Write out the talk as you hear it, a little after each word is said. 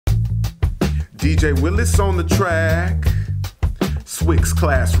DJ Willis on the track, Swick's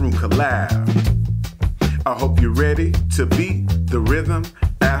Classroom Collab. I hope you're ready to beat the rhythm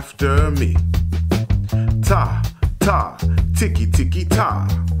after me. Ta, ta, tiki, tiki, ta.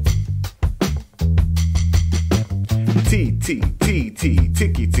 T, T, T, T,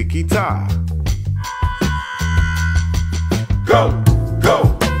 tiki, tiki, ta. Go,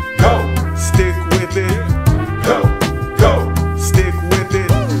 go, go, stick with it. Go, go, stick with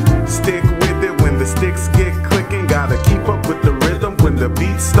it. Stick with it when the sticks get clicking. Gotta keep up with the rhythm when the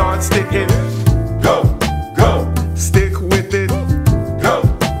beat starts sticking. Go, go, stick with it. Go,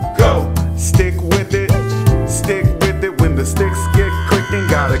 go, stick with it. Stick with it when the sticks get clicking.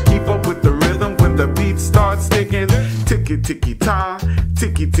 Gotta keep up with the rhythm when the beat starts sticking. Tiki, tiki, ta,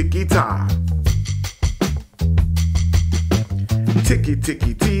 tiki, tiki, ta. Tiki,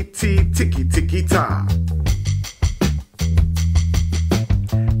 tiki, ti, ti, tiki, tiki, ta.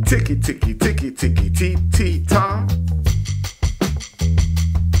 Tiki, tiki, tiki, tiki, ti, ti, ta.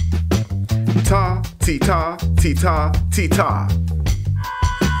 Ta, ti, ta, ti, ta, ti, ta.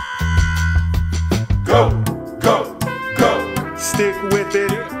 Go, go, go, stick with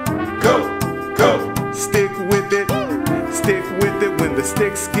it. Go, go, stick with it. Stick with it when the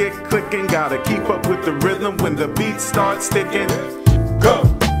sticks get clicking. Gotta keep up with the rhythm when the beat starts sticking. Go,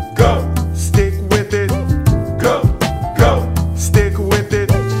 go, stick with it. Go, go, stick with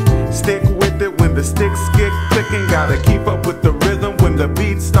it. Stick with it when the sticks get clicking. Gotta keep up with the rhythm when the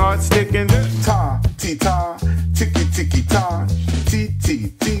beat starts sticking. Ta, ti, ta, tiki, tiki, ta. Ti,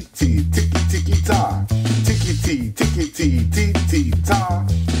 ti, ti, ti, tiki, tiki, ta. Tiki, ti, tiki, ti, ti, ti, ta.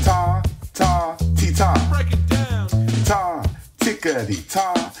 Ta, ta, ti, ta. Break it down. Ta, tickety,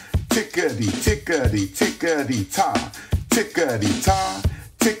 ta. Tickety, tickety, tickety, ta. Tickety, ta.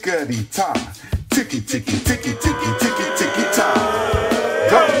 Tickety, ta. Ticky, ticky, ticky, ticky, ticky, ticky, ta.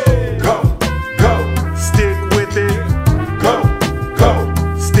 Go, go, go, stick with it. Go, go,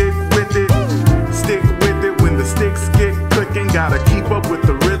 stick with it. Stick with it when the sticks get clicking. Gotta keep up with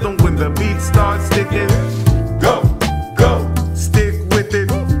the rhythm when the beat starts sticking. Go, go, stick with it.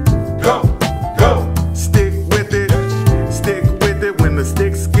 Go, go, stick with it. Stick with it when the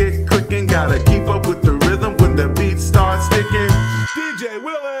sticks get clicking. Gotta keep up with the rhythm when the beat starts sticking. DJ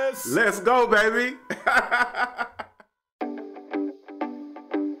Willis. Let's go, baby.